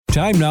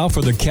Time now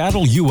for the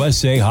Cattle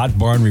USA Hot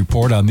Barn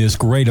Report on this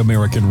great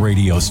American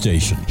radio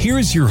station.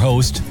 Here's your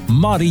host,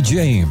 Monty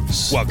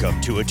James.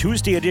 Welcome to a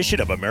Tuesday edition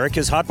of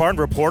America's Hot Barn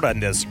Report on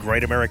this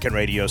great American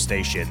radio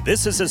station.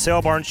 This is a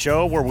sale barn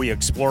show where we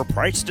explore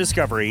price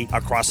discovery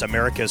across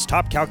America's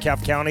top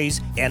cow-calf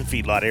counties and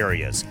feedlot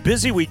areas.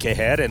 Busy week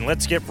ahead, and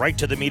let's get right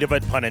to the meat of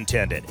it, pun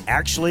intended.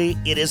 Actually,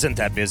 it isn't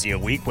that busy a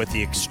week with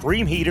the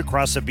extreme heat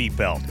across the beef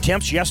belt.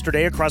 Temps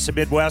yesterday across the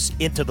Midwest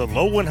into the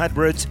low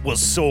 100s with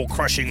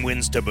soul-crushing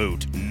winds to boot.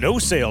 No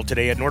sale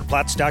today at North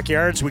Platte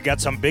Stockyards. We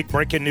got some big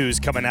breaking news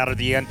coming out of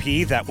the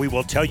NP that we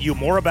will tell you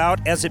more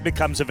about as it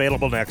becomes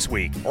available next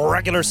week. A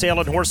regular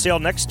sale and horse sale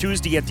next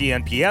Tuesday at the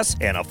NPS,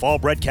 and a fall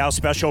bred cow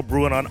special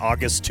brewing on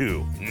August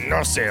 2.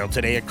 No sale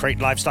today at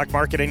Creighton Livestock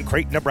Market in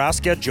Creighton,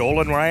 Nebraska.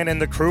 Joel and Ryan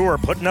and the crew are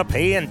putting up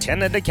hay and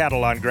tending to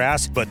cattle on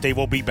grass, but they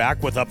will be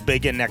back with a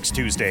big one next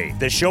Tuesday.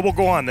 The show will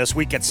go on this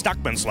week at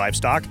Stockman's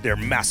Livestock, their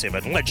massive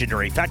and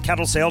legendary fat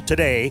cattle sale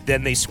today.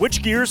 Then they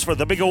switch gears for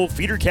the big old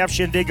feeder calf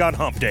shindig on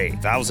Hump Day.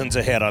 Thousands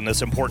ahead on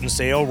this important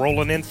sale,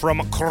 rolling in from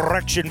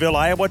Correctionville,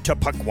 Iowa to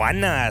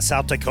Paquana,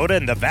 South Dakota,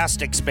 and the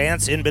vast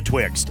expanse in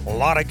betwixt. A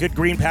lot of good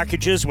green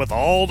packages with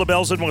all the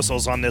bells and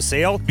whistles on this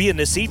sale. Be in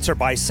the seats or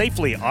buy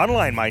safely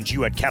online, mind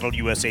you, at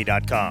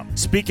cattleusa.com.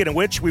 Speaking of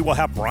which, we will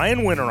have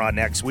Brian Winter on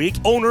next week,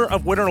 owner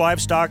of Winter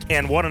Livestock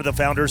and one of the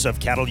founders of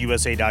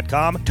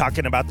cattleusa.com,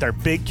 talking about their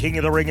big King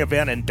of the Ring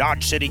event in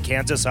Dodge City,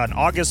 Kansas on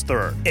August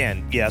 3rd.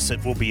 And yes,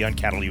 it will be on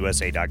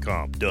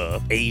cattleusa.com. Duh.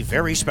 A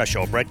very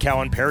special bred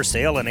cow and pair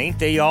sale, and ain't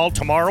they all,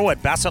 tomorrow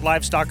at Bassett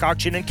Livestock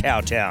Auction in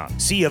Cowtown.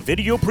 See a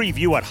video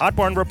preview at Hot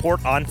Barn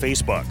Report on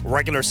Facebook.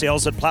 Regular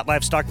sales at Platte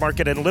Livestock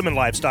Market and Lemon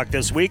Livestock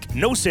this week.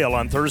 No sale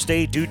on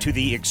Thursday due to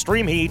the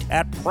extreme heat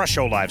at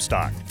Presho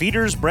Livestock.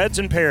 Feeders, breds,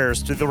 and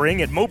pairs to the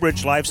ring at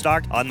Mobridge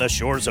Livestock on the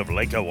shores of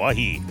Lake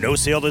Oahe. No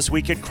sale this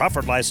week at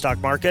Crawford Livestock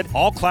Market.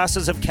 All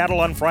classes of cattle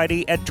on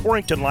Friday at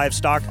Torrington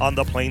Livestock on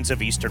the plains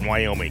of eastern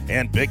Wyoming.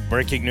 And big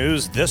breaking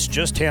news, this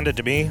just handed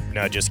to me.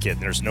 No, just kidding.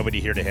 There's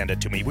nobody here to hand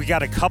it to me. We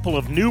got a couple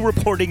of new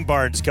reporting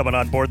barns coming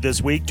on board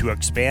this week to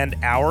expand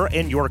our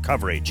and your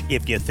coverage.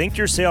 If you think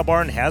your sale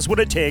barn has what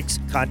it takes,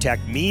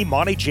 contact me,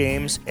 Monty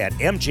James, at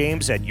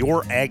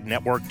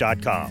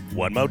mjames@youragnetwork.com.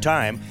 One more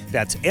time,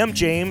 that's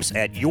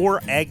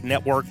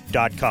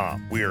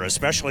mjames@youragnetwork.com. We are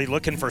especially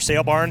looking for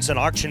sale barns and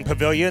auction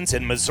pavilions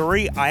in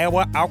Missouri,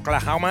 Iowa,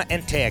 Oklahoma,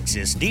 and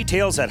Texas.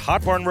 Details at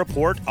Hot Barn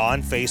Report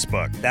on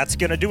Facebook. That's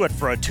going to do it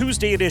for a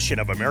Tuesday edition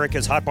of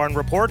America's Hot Barn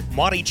Report.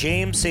 Monty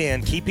James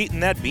saying keep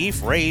eating that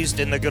beef raised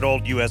in the good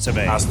old US of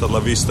A. Hasta la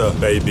vista,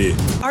 baby.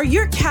 Are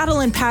your cattle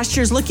and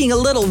pastures looking a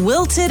little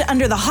wilted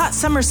under the hot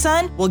summer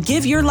sun? Well,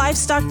 give your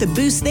livestock the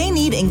boost they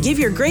need and give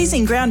your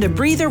grazing ground a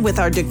breather with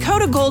our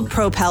Dakota Gold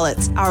Pro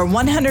pellets. Our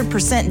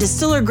 100%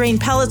 distiller grain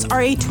pellets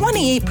are a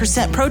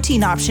 28%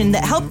 protein option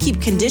that help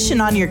keep condition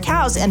on your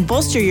cows and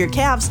bolster your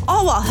calves,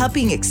 all while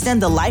helping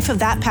extend the life of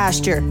that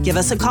pasture. Give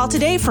us a call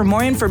today for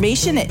more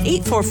information at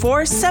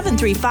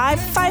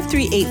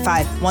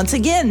 844-735-5385. Once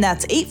again,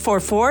 that's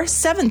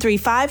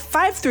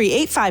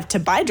 844-735-5385 to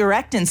buy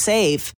direct and save.